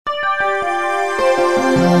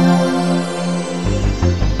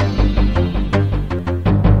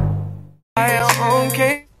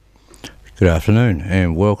Good afternoon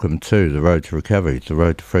and welcome to The Road to Recovery, The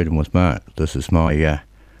Road to Freedom with Mark. This is my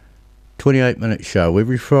 28-minute show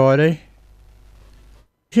every Friday,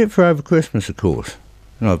 except for over Christmas, of course.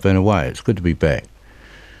 And I've been away. It's good to be back.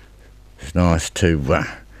 It's nice to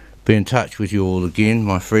be in touch with you all again,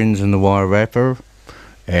 my friends in the Wairarapa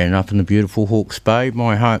and up in the beautiful Hawke's Bay.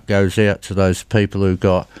 My heart goes out to those people who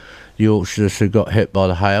got the orchardists who got hit by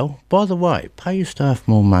the hail. By the way, pay your staff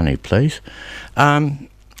more money, please.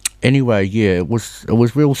 Anyway, yeah, it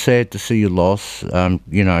was real sad to see your loss.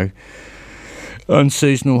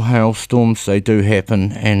 Unseasonal hailstorms, they do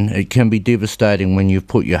happen, and it can be devastating when you've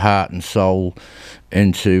put your heart and soul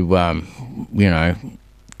into,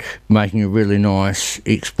 making a really nice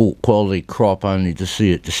export quality crop only to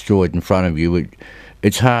see it destroyed in front of you.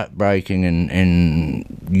 It's heartbreaking and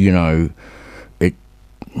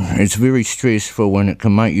it's very stressful and it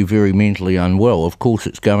can make you very mentally unwell. Of course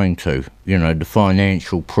it's going to. The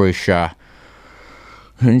financial pressure.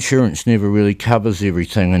 Insurance never really covers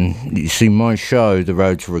everything. And you see, my show, The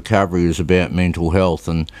Road to Recovery, is about mental health.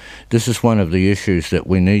 And this is one of the issues that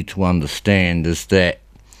we need to understand is that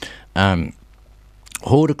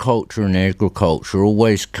horticulture and agriculture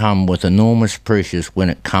always come with enormous pressures when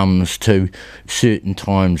it comes to certain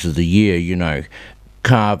times of the year,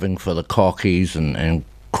 carving for the cockies and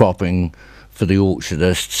cropping for the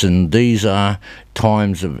orchardists, and these are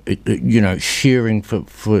times of shearing for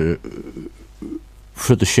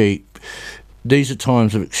the sheep. These are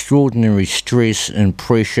times of extraordinary stress and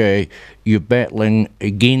pressure. You're battling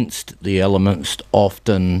against the elements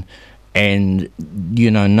often, and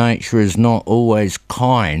nature is not always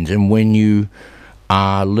kind, and when you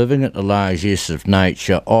are living at the largesse of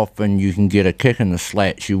nature, often you can get a kick in the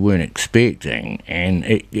slats you weren't expecting, and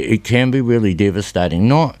it can be really devastating,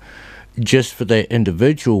 not just for that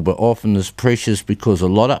individual, but often there's pressures because a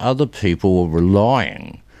lot of other people are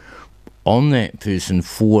relying on that person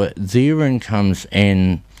for their incomes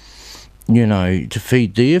and to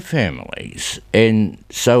feed their families. And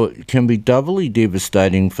so it can be doubly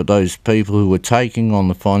devastating for those people who are taking on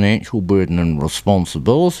the financial burden and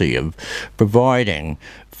responsibility of providing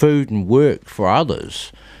food and work for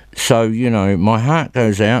others. So, my heart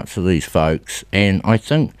goes out to these folks, and I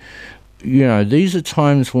think, these are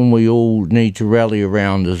times when we all need to rally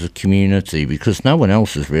around as a community because no one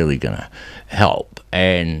else is really going to help.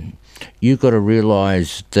 And you've got to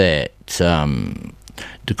realise that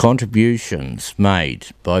the contributions made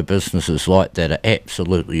by businesses like that are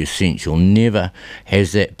absolutely essential. Never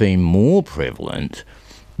has that been more prevalent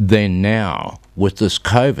than now with this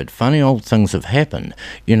COVID. Funny old things have happened.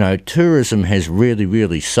 Tourism has really,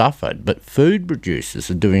 really suffered, but food producers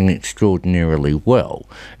are doing extraordinarily well.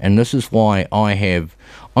 And this is why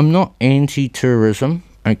I'm not anti-tourism,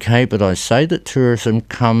 okay, but I say that tourism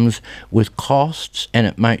comes with costs and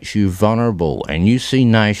it makes you vulnerable, and you see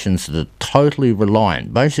nations that are totally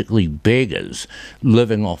reliant, basically beggars,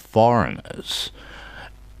 living off foreigners,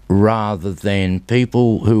 rather than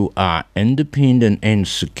people who are independent and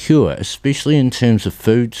secure, especially in terms of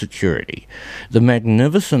food security. The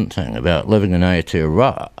magnificent thing about living in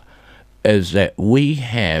Aotearoa is that we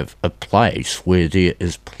have a place where there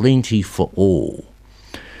is plenty for all.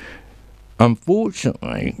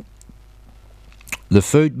 Unfortunately, the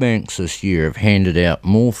food banks this year have handed out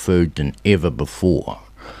more food than ever before.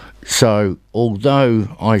 So,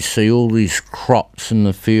 although I see all these crops in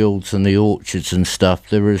the fields and the orchards and stuff,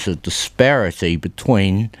 there is a disparity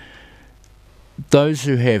between those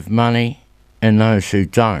who have money and those who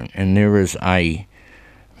don't. And there is a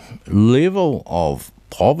level of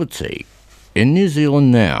poverty in New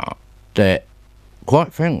Zealand now that,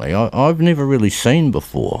 quite frankly, I've never really seen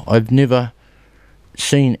before. I've never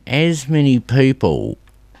seen as many people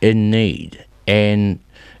in need, and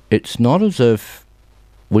it's not as if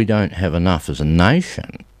we don't have enough as a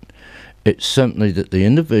nation. It's simply that the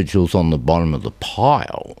individuals on the bottom of the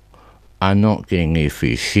pile are not getting their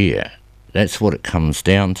fair share. That's what it comes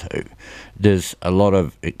down to. There's a lot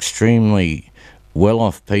of extremely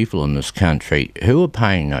well-off people in this country who are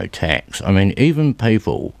paying no tax. I mean, even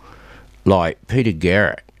people like Peter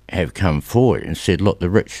Garrett have come forward and said, look, the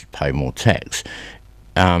rich should pay more tax.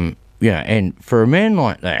 And for a man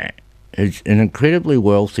like that, he's an incredibly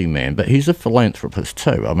wealthy man, but he's a philanthropist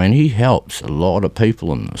too. I mean, he helps a lot of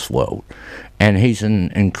people in this world, and he's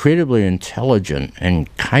an incredibly intelligent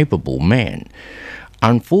and capable man.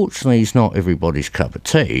 Unfortunately, he's not everybody's cup of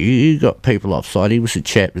tea. You got people offside. He was a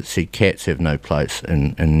chap that said cats have no place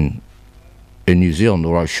in New Zealand,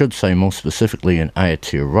 or I should say more specifically in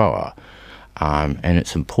Aotearoa. And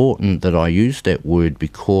it's important that I use that word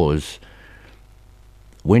because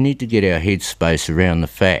we need to get our headspace around the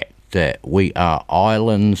fact that we are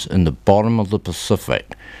islands in the bottom of the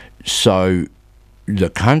Pacific. So the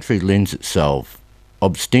country lends itself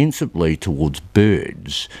ostensibly towards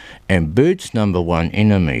birds, and birds' number one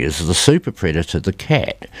enemy is the super predator, the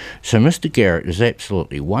cat. So Mr. Garrett is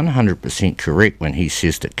absolutely 100% correct when he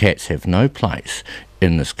says that cats have no place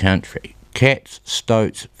in this country. Cats,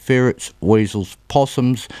 stoats, ferrets, weasels,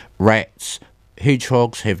 possums, rats,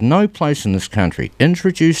 hedgehogs have no place in this country.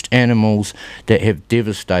 Introduced animals that have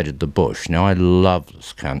devastated the bush. Now, I love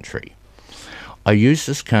this country. I use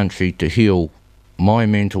this country to heal my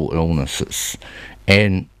mental illnesses,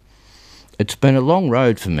 and it's been a long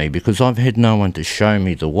road for me because I've had no one to show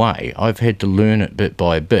me the way. I've had to learn it bit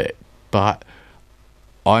by bit, but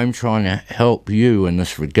I'm trying to help you in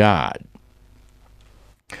this regard.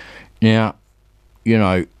 Now, you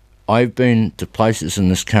know, I've been to places in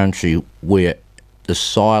this country where the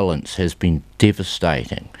silence has been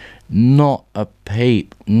devastating. Not a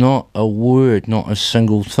peep, not a word, not a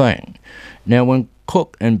single thing. Now, when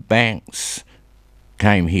Cook and Banks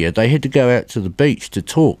came here, they had to go out to the beach to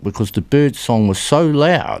talk because the bird song was so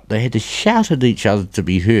loud. They had to shout at each other to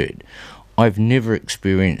be heard. I've never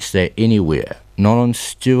experienced that anywhere. Not on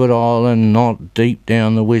Stewart Island, not deep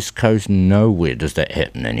down the west coast, nowhere does that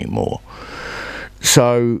happen anymore.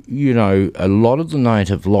 So, you know, a lot of the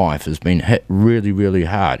native life has been hit really, really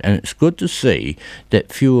hard, and it's good to see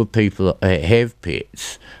that fewer people have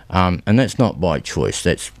pets, and that's not by choice.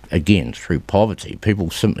 That's, again, through poverty.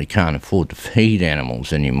 People simply can't afford to feed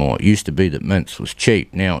animals anymore. It used to be that mince was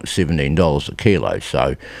cheap. Now it's $17 a kilo,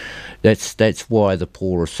 so that's why the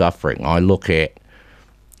poor are suffering. I look at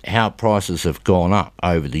how prices have gone up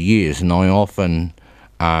over the years, and I often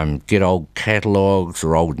get old catalogues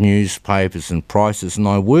or old newspapers and prices, and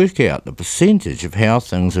I work out the percentage of how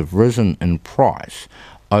things have risen in price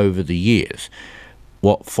over the years.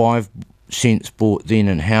 What 5 cents bought then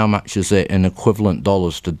and how much is that in equivalent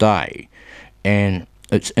dollars today. And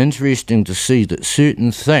it's interesting to see that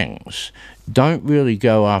certain things don't really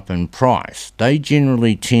go up in price. They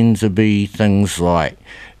generally tend to be things like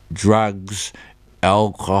drugs,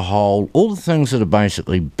 alcohol, all the things that are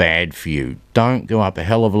basically bad for you don't go up a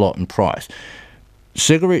hell of a lot in price.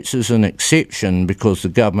 Cigarettes is an exception because the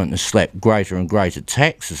government has slapped greater and greater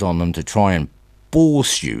taxes on them to try and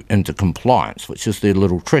force you into compliance, which is their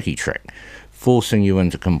little tricky trick, forcing you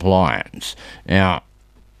into compliance. Now,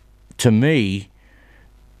 to me,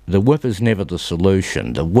 the whip is never the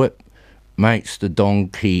solution. The whip makes the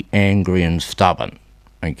donkey angry and stubborn,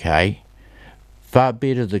 okay? Far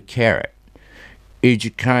better the carrot.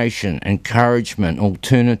 Education, encouragement,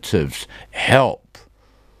 alternatives, help.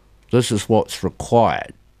 This is what's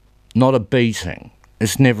required. Not a beating.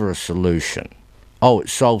 It's never a solution. Oh, it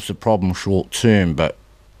solves the problem short term, but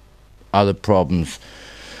other problems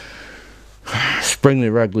spring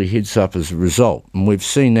their ugly heads up as a result. And we've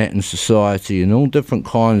seen that in society in all different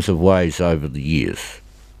kinds of ways over the years.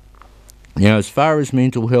 Now, as far as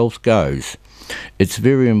mental health goes, it's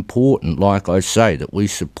very important, like I say, that we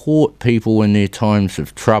support people in their times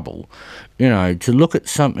of trouble. You know, to look at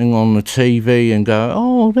something on the TV and go,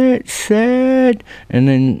 oh, that's sad, and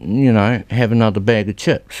then, you know, have another bag of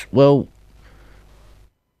chips. Well,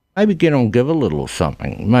 maybe get on Give a Little or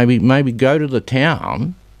something. Maybe go to the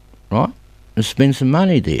town, right, and spend some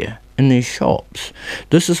money there in their shops.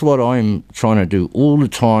 This is what I'm trying to do all the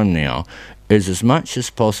time now, is as much as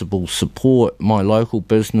possible support my local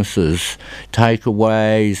businesses,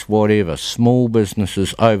 takeaways, whatever, small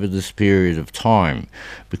businesses over this period of time,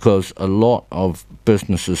 because a lot of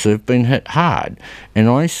businesses have been hit hard. And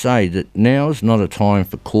I say that now is not a time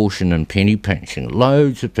for caution and penny pinching.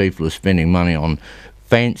 Loads of people are spending money on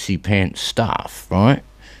fancy pants stuff, right?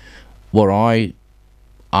 What I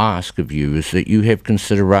ask of you is that you have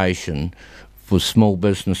consideration for small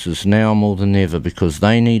businesses now more than ever, because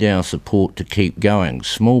they need our support to keep going.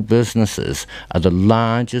 Small businesses are the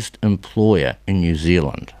largest employer in New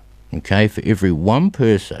Zealand. Okay, for every one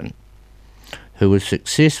person who is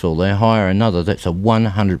successful, they hire another. That's a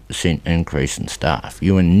 100% increase in staff.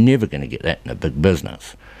 You are never going to get that in a big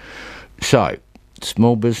business. So,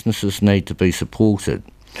 small businesses need to be supported.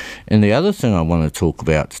 And the other thing I want to talk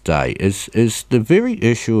about today is the very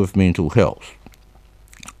issue of mental health.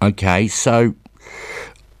 Okay, so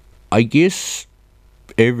I guess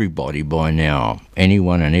everybody by now,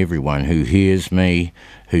 anyone and everyone who hears me,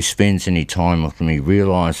 who spends any time with me,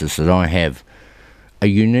 realises that I have a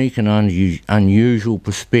unique and unusual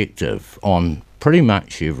perspective on pretty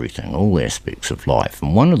much everything, all aspects of life.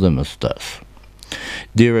 And one of them is this.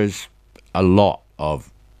 There is a lot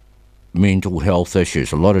of mental health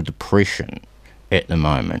issues, a lot of depression at the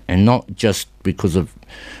moment, and not just because of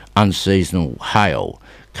unseasonal hail.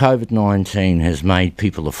 COVID-19 has made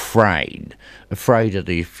people afraid of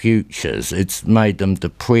their futures. It's made them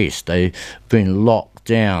depressed. They've been locked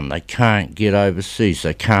down. They can't get overseas.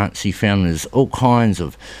 They can't see families. All kinds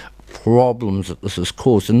of problems that this has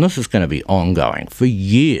caused, and this is going to be ongoing for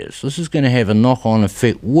years. This is going to have a knock-on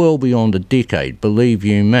effect well beyond a decade, believe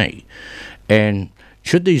you me. And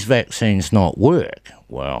should these vaccines not work,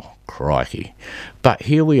 well, crikey. But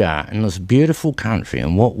here we are in this beautiful country,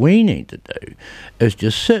 and what we need to do is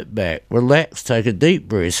just sit back, relax, take a deep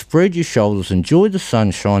breath, spread your shoulders, enjoy the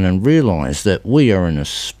sunshine, and realise that we are in a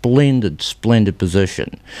splendid, splendid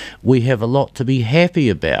position. We have a lot to be happy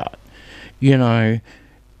about. You know,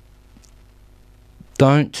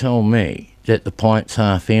 don't tell me that the pint's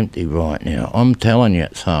half empty right now. I'm telling you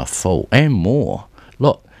it's half full, and more.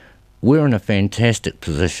 Look, we're in a fantastic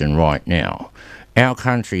position right now. Our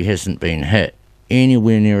country hasn't been hit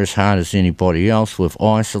anywhere near as hard as anybody else. We've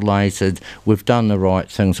isolated, we've done the right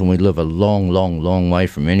things, and we live a long, long, long way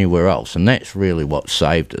from anywhere else. And that's really what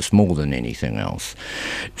saved us more than anything else.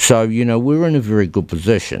 So, you know, we're in a very good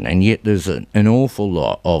position, and yet there's an awful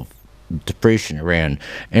lot of depression around.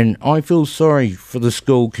 And I feel sorry for the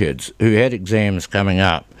school kids who had exams coming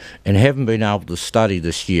up and haven't been able to study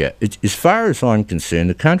this year. As far as I'm concerned,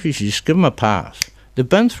 the country should just give them a pass. They've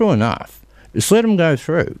been through enough. Just let them go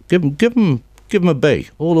through. Give them a B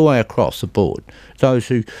all the way across the board. Those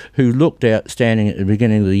who looked outstanding at the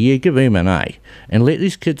beginning of the year, give them an A. And let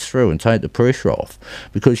these kids through and take the pressure off.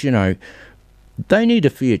 Because, you know, they need a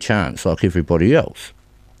fair chance like everybody else.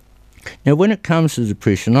 Now, when it comes to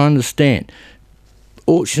depression, I understand.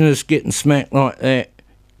 Auctioneers getting smacked like that,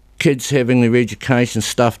 kids having their education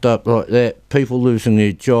stuffed up like that, people losing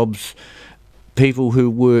their jobs, people who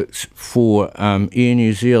worked for Air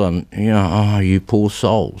New Zealand, you know, oh, you poor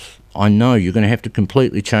souls. I know you're going to have to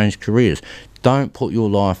completely change careers. Don't put your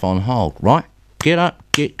life on hold, right? Get up,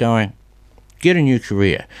 get going, get a new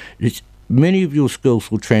career. Many of your skills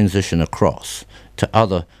will transition across to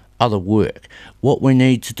other work. What we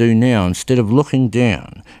need to do now, instead of looking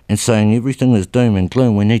down and saying everything is doom and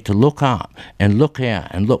gloom, we need to look up and look out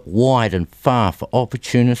and look wide and far for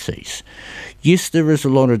opportunities. Yes, there is a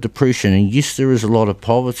lot of depression, and yes, there is a lot of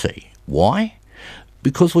poverty. Why?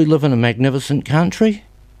 Because we live in a magnificent country?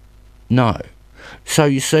 No. So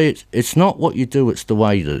you see, it's not what you do, it's the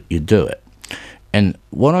way that you do it. And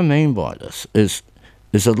what I mean by this is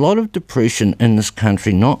there's a lot of depression in this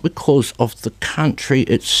country, not because of the country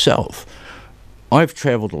itself. I've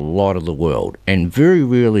travelled a lot of the world, and very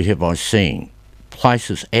rarely have I seen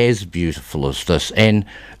places as beautiful as this. And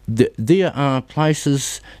there are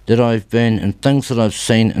places that I've been and things that I've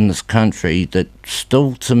seen in this country that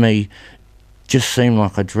still, to me, just seem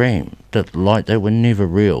like a dream, that like they were never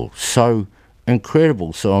real. So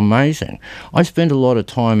incredible, so amazing. I spend a lot of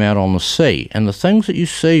time out on the sea, and the things that you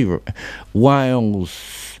see,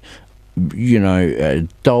 whales, you know,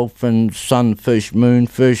 dolphins, sunfish,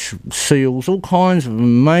 moonfish, seals, all kinds of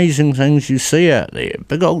amazing things you see out there,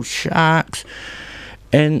 big old sharks,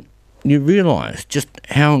 and you realise just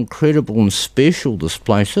how incredible and special this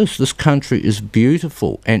place is. This country is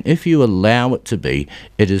beautiful, and if you allow it to be,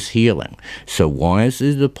 it is healing. So why is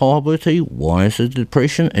there the poverty? Why is there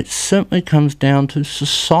depression? It simply comes down to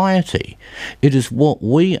society. It is what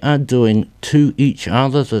we are doing to each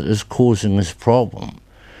other that is causing this problem.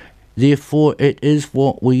 Therefore, it is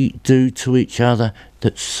what we do to each other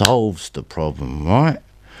that solves the problem, right?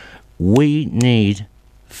 We need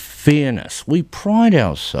fairness. We pride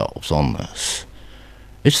ourselves on this.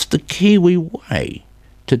 It's the Kiwi way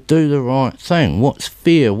to do the right thing. What's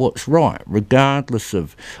fair, what's right, regardless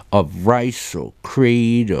of race or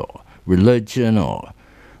creed or religion or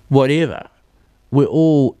whatever. We're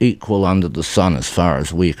all equal under the sun as far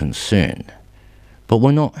as we're concerned. But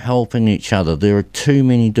we're not helping each other. There are too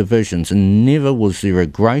many divisions, and never was there a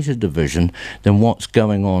greater division than what's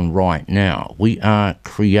going on right now. We are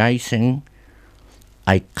creating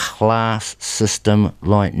a class system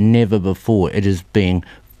like never before. It is being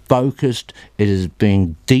focused, it is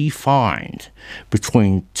being defined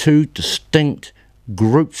between two distinct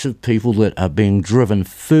groups of people that are being driven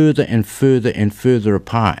further and further and further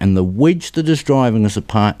apart. And the wedge that is driving us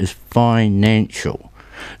apart is financial.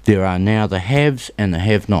 There are now the haves and the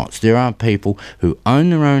have-nots. There are people who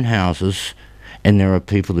own their own houses, and there are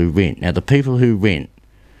people who rent. Now, the people who rent,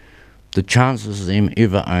 the chances of them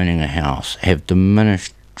ever owning a house have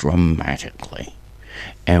diminished dramatically.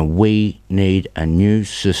 And we need a new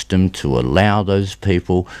system to allow those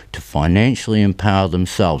people to financially empower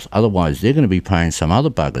themselves. Otherwise, they're going to be paying some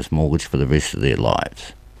other bugger's mortgage for the rest of their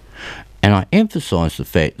lives. And I emphasise the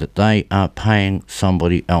fact that they are paying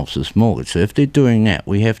somebody else's mortgage. So if they're doing that,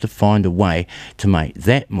 we have to find a way to make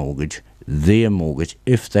that mortgage their mortgage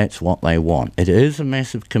if that's what they want. It is a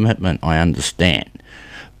massive commitment, I understand.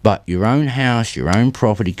 But your own house, your own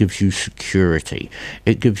property gives you security.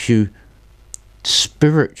 It gives you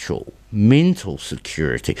spiritual, mental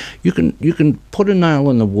security. You can put a nail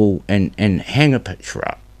in the wall and hang a picture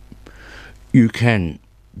up. You can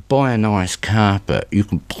buy a nice carpet. You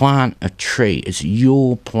can plant a tree. It's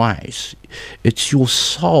your place. It's your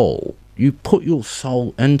soul. You put your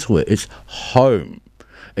soul into it. It's home.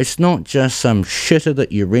 It's not just some shitter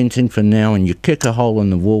that you're renting for now and you kick a hole in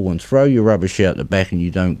the wall and throw your rubbish out the back and you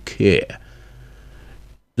don't care.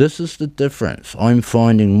 This is the difference. I'm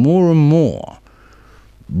finding more and more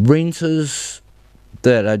renters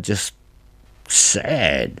that are just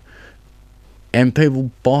sad, and people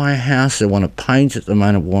buy a house, they want to paint it, they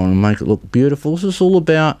want to make it look beautiful. This is all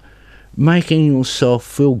about making yourself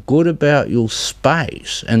feel good about your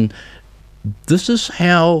space, and this is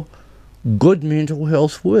how good mental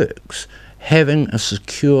health works. Having a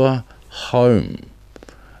secure home,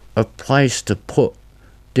 a place to put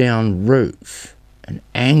down roots, an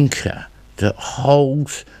anchor that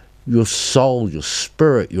holds your soul, your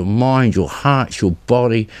spirit, your mind, your heart, your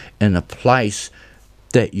body in a place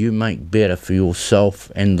that you make better for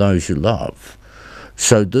yourself and those you love.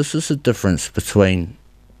 So this is the difference between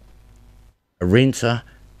a renter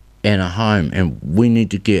and a home, and we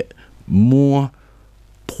need to get more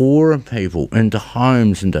poorer people into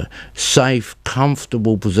homes, into safe,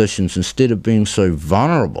 comfortable positions, instead of being so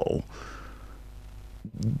vulnerable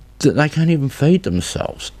that they can't even feed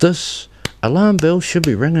themselves. This alarm bell should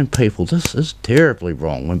be ringing, people. This is terribly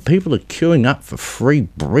wrong. When people are queuing up for free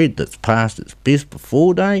bread that's past its best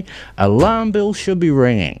before day, alarm bells should be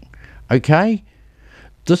ringing. Okay?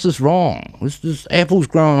 This is wrong. This is apples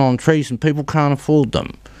growing on trees and people can't afford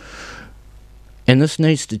them. And this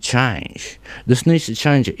needs to change. This needs to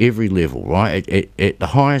change at every level, right? At the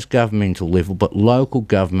highest governmental level, but local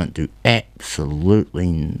government do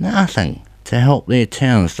absolutely nothing to help their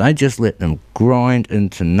towns. They just let them grind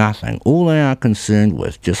into nothing. All they are concerned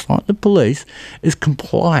with, just like the police, is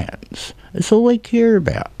compliance. It's all they care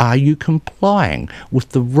about. Are you complying with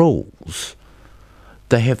the rules?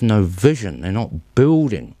 They have no vision. They're not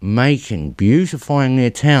building, making, beautifying their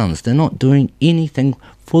towns. They're not doing anything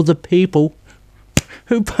for the people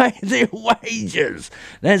who pay their wages.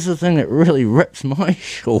 That's the thing that really rips my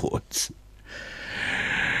shorts.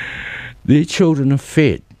 Their children are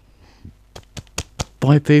fed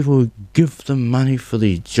by people who give them money for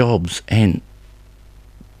their jobs, and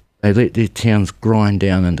they let their towns grind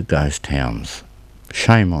down into ghost towns.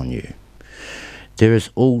 Shame on you. There is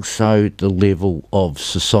also the level of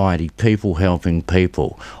society, people helping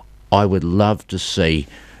people. I would love to see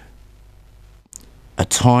a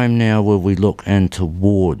time now where we look in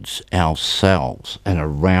towards ourselves and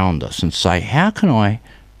around us and say, how can I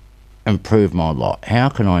improve my lot? How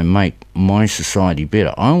can I make my society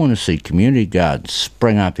better? I want to see community gardens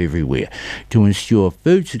spring up everywhere to ensure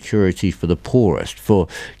food security for the poorest, for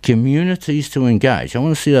communities to engage. I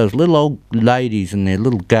want to see those little old ladies in their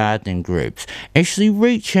little gardening groups actually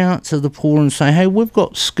reach out to the poor and say, hey, we've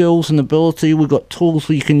got skills and ability, we've got tools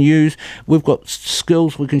we can use, we've got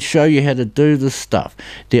skills, we can show you how to do this stuff.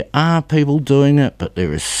 There are people doing it, but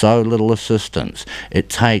there is so little assistance. It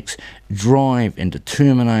takes drive and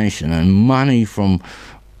determination and money from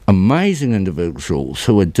amazing individuals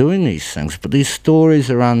who are doing these things, but these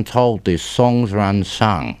stories are untold, their songs are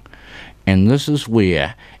unsung. And this is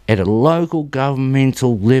where, at a local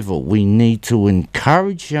governmental level, we need to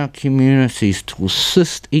encourage our communities to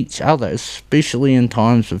assist each other, especially in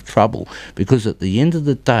times of trouble, because at the end of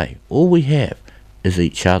the day, all we have is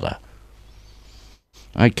each other.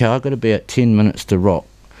 Okay, I've got about 10 minutes to rock.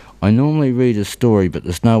 I normally read a story, but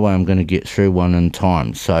there's no way I'm going to get through one in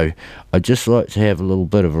time, so I'd just like to have a little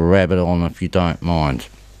bit of a rabbit on, if you don't mind.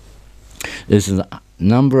 There's a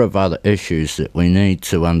number of other issues that we need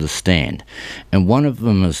to understand, and one of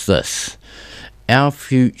them is this. Our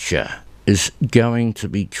future is going to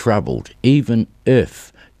be troubled, even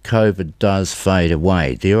if COVID does fade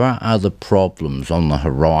away. There are other problems on the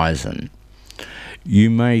horizon.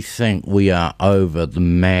 You may think we are over the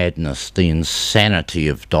madness, the insanity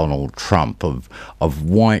of Donald Trump, of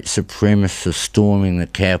white supremacists storming the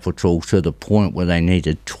Capitol to the point where they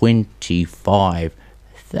needed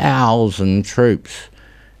 25,000 troops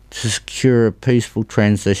to secure a peaceful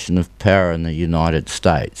transition of power in the United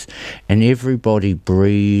States. And everybody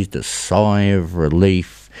breathed a sigh of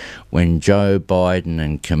relief when Joe Biden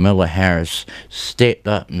and Kamala Harris stepped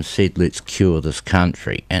up and said, let's cure this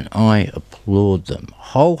country. And I applaud them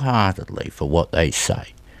wholeheartedly for what they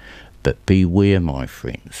say. But beware, my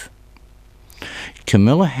friends.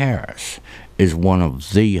 Kamala Harris is one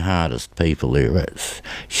of the hardest people there is.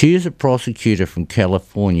 She is a prosecutor from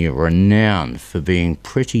California renowned for being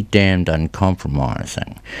pretty damned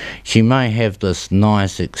uncompromising. She may have this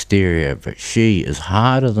nice exterior, but she is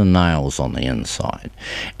harder than nails on the inside.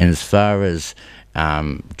 And as far as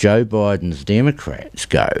Joe Biden's Democrats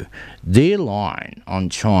go, their line on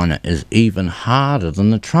China is even harder than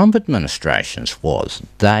the Trump administration's was.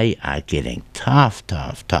 They are getting tough.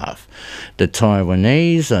 The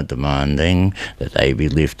Taiwanese are demanding that they be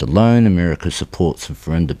left alone. America supports them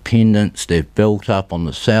for independence. They've built up on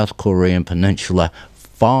the South Korean peninsula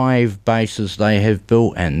 5 bases they have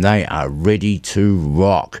built, and they are ready to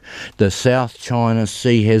rock. The South China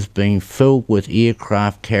Sea has been filled with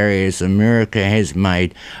aircraft carriers. America has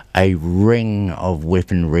made a ring of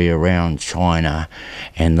weaponry around China,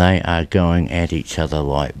 and they are going at each other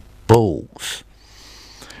like bulls.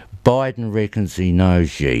 Biden reckons he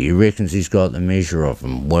knows you. He reckons he's got the measure of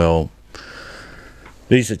them. Well,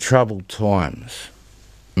 these are troubled times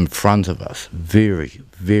in front of us. Very,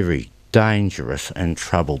 very dangerous and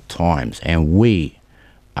troubled times, and we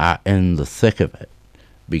are in the thick of it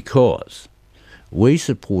because we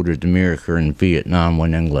supported America in Vietnam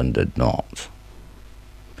when England did not.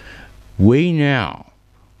 We now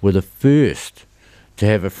were the first to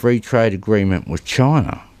have a free trade agreement with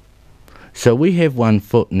China, so we have one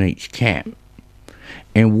foot in each camp,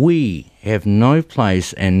 and we have no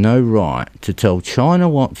place and no right to tell China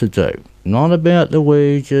what to do. Not about the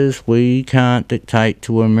wages. We can't dictate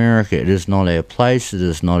to America. It is not our place. It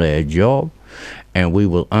is not our job. And we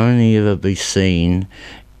will only ever be seen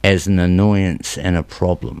as an annoyance and a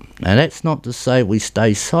problem. Now, that's not to say we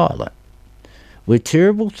stay silent. Where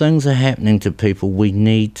terrible things are happening to people, we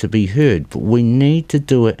need to be heard. But we need to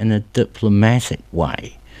do it in a diplomatic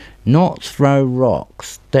way. Not throw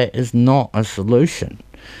rocks. That is not a solution.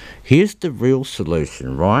 Here's the real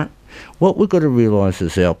solution, right? What we've got to realise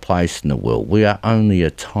is our place in the world. We are only a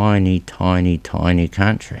tiny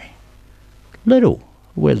country. Little.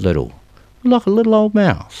 We're little. We're like a little old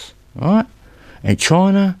mouse, right? And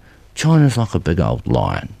China's like a big old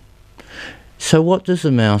lion. So what does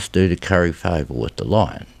the mouse do to curry favour with the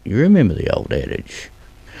lion? You remember the old adage.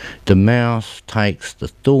 The mouse takes the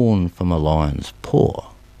thorn from a lion's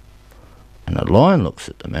paw. And the lion looks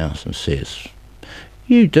at the mouse and says,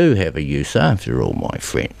 you do have a use after all, my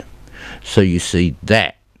friend. So you see,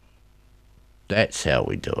 that's how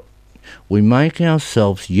we do it. We make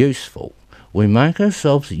ourselves useful. We make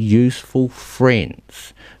ourselves useful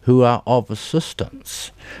friends who are of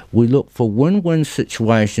assistance. We look for win-win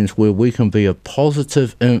situations where we can be a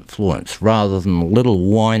positive influence rather than a little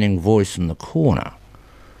whining voice in the corner.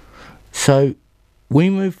 So we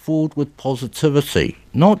move forward with positivity,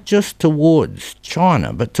 not just towards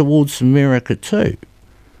China, but towards America too.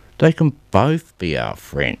 They can both be our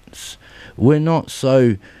friends. We're not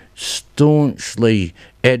so staunchly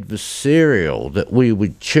adversarial that we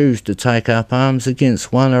would choose to take up arms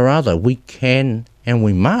against one or other. We can and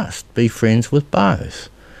we must be friends with both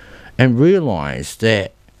and realise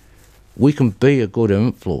that we can be a good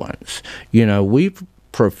influence. You know, we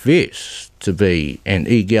profess to be an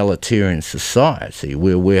egalitarian society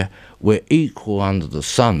where we're equal under the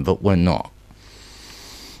sun, but we're not.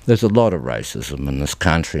 There's a lot of racism in this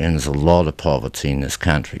country, and there's a lot of poverty in this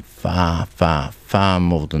country, far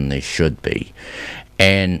more than there should be.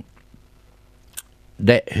 And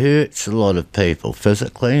that hurts a lot of people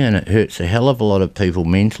physically, and it hurts a hell of a lot of people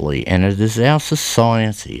mentally, and it is our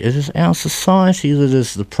society. It is our society that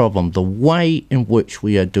is the problem, the way in which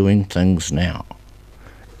we are doing things now.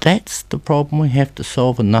 That's the problem we have to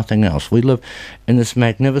solve and nothing else. We live in this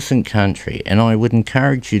magnificent country, and I would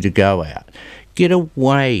encourage you to go out. Get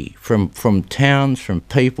away from towns, from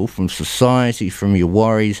people, from society, from your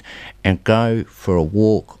worries, and go for a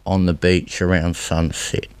walk on the beach around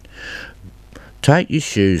sunset. Take your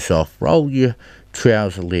shoes off, roll your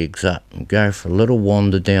trouser legs up, and go for a little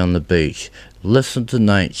wander down the beach. Listen to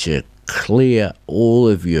nature, clear all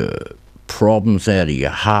of your problems out of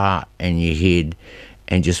your heart and your head,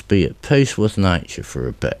 and just be at peace with nature for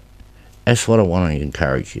a bit. That's what I want to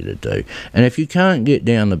encourage you to do. And if you can't get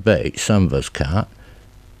down the beach, some of us can't,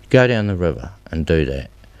 go down the river and do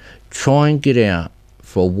that. Try and get out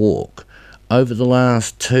for a walk. Over the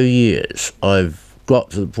last 2 years, I've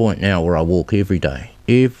got to the point now where I walk every day,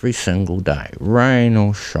 every single day, rain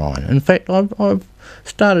or shine. In fact, I've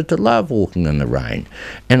started to love walking in the rain,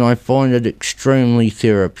 and I find it extremely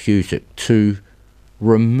therapeutic to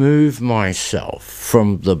remove myself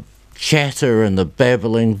from the chatter and the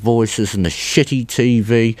babbling voices and the shitty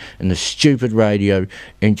TV and the stupid radio,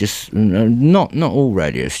 and just, not all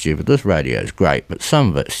radio's stupid, this radio's great, but some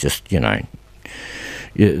of it's just,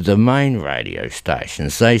 the main radio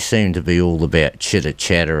stations, they seem to be all about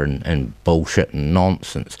chitter-chatter and bullshit and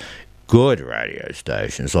nonsense. Good radio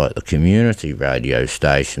stations, like the community radio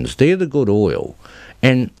stations, they're the good oil.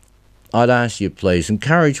 And I'd ask you, please,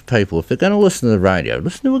 encourage people, if they're going to listen to the radio,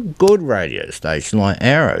 listen to a good radio station like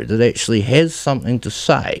Arrow that actually has something to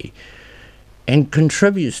say and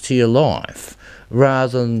contributes to your life,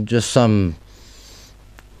 rather than just some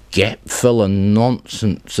gap-filling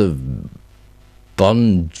nonsense of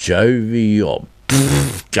Bon Jovi or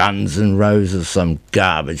Guns N' Roses, some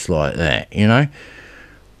garbage like that,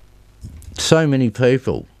 So many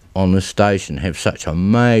people on this station have such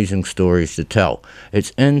amazing stories to tell.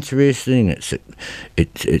 It's interesting,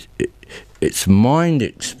 it's mind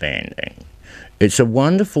expanding. It's a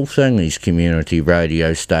wonderful thing, these community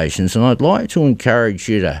radio stations, and I'd like to encourage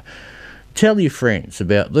you to tell your friends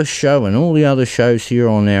about this show and all the other shows here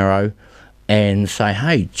on Arrow, and say,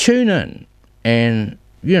 hey, tune in and,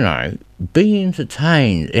 be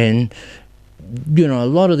entertained. And a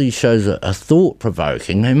lot of these shows are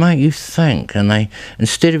thought-provoking. They make you think, and they,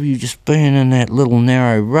 instead of you just being in that little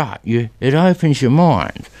narrow rut, it opens your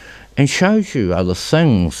mind and shows you other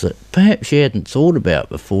things that perhaps you hadn't thought about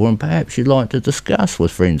before, and perhaps you'd like to discuss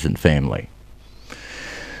with friends and family.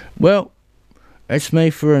 Well, that's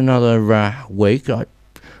me for another week.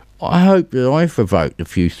 I hope that I've provoked a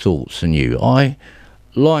few thoughts in you. I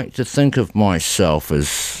like to think of myself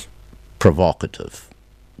as provocative,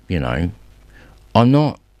 I'm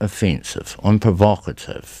not offensive, I'm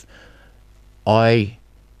provocative. I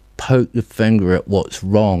poke the finger at what's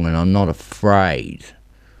wrong, and I'm not afraid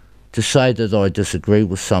to say that I disagree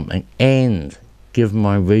with something and give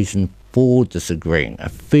my reason for disagreeing, a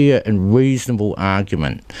fair and reasonable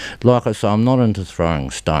argument. Like I say, I'm not into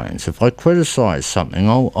throwing stones. If I criticise something,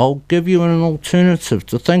 I'll give you an alternative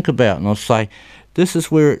to think about, and I'll say, this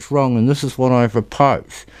is where it's wrong and this is what I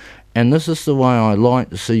propose. And this is the way I like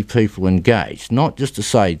to see people engaged, not just to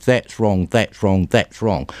say, that's wrong, that's wrong, that's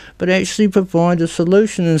wrong, but actually provide a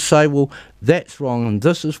solution and say, well, that's wrong and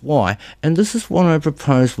this is why, and this is what I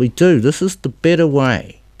propose we do. This is the better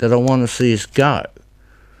way that I want to see us go.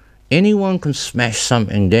 Anyone can smash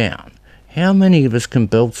something down. How many of us can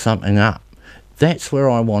build something up? That's where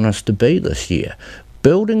I want us to be this year.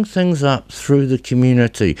 Building things up through the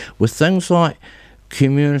community with things like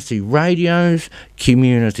community radios,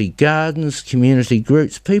 community gardens, community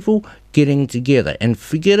groups, people getting together, and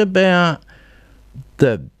forget about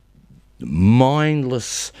the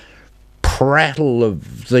mindless prattle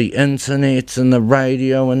of the internet and the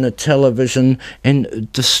radio and the television and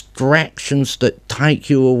distractions that take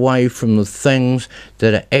you away from the things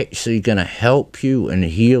that are actually going to help you and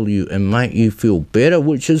heal you and make you feel better,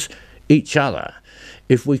 which is each other.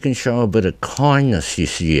 If we can show a bit of kindness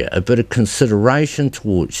this year, a bit of consideration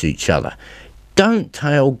towards each other. Don't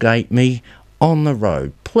tailgate me on the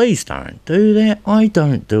road. Please don't do that. I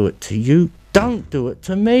don't do it to you. Don't do it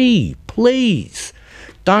to me. Please.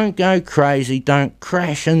 Don't go crazy. Don't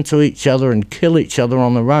crash into each other and kill each other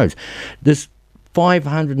on the roads. There's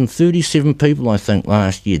 537 people, I think,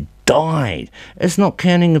 last year died. It's not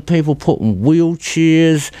counting the people put in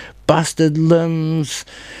wheelchairs, busted limbs,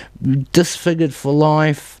 disfigured for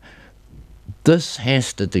life. This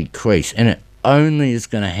has to decrease, and it only is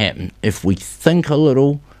going to happen if we think a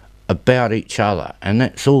little about each other, and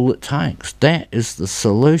that's all it takes. That is the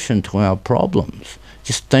solution to our problems.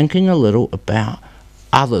 Just thinking a little about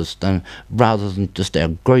others rather than just our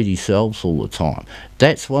greedy selves all the time.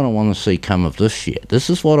 That's what I want to see come of this year. This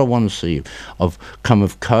is what I want to see come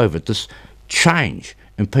of COVID, this change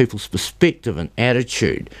in people's perspective and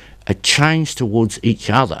attitude, a change towards each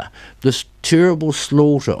other, this terrible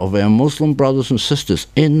slaughter of our Muslim brothers and sisters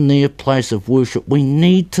in their place of worship. We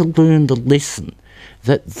need to learn the lesson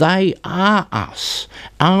that they are us,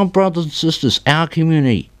 our brothers and sisters, our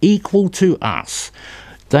community, equal to us.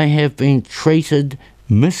 They have been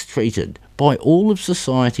mistreated by all of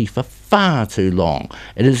society for far too long.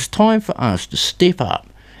 It is time for us to step up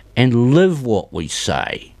and live what we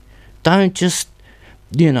say. Don't just,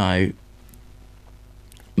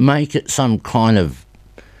 make it some kind of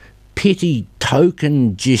petty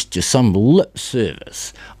token gesture, some lip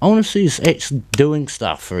service. I want to see us actually doing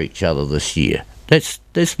stuff for each other this year.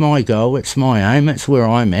 That's my goal, it's my aim, that's where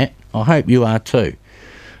I'm at. I hope you are too.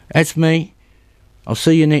 That's me. I'll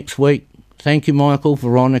see you next week. Thank you, Michael,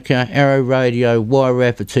 Veronica, Arrow Radio,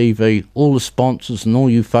 Wairarapa TV, all the sponsors and all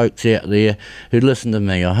you folks out there who listen to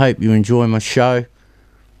me. I hope you enjoy my show.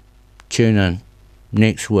 tune in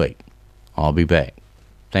next week. I'll be back.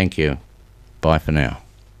 Thank you. Bye for now.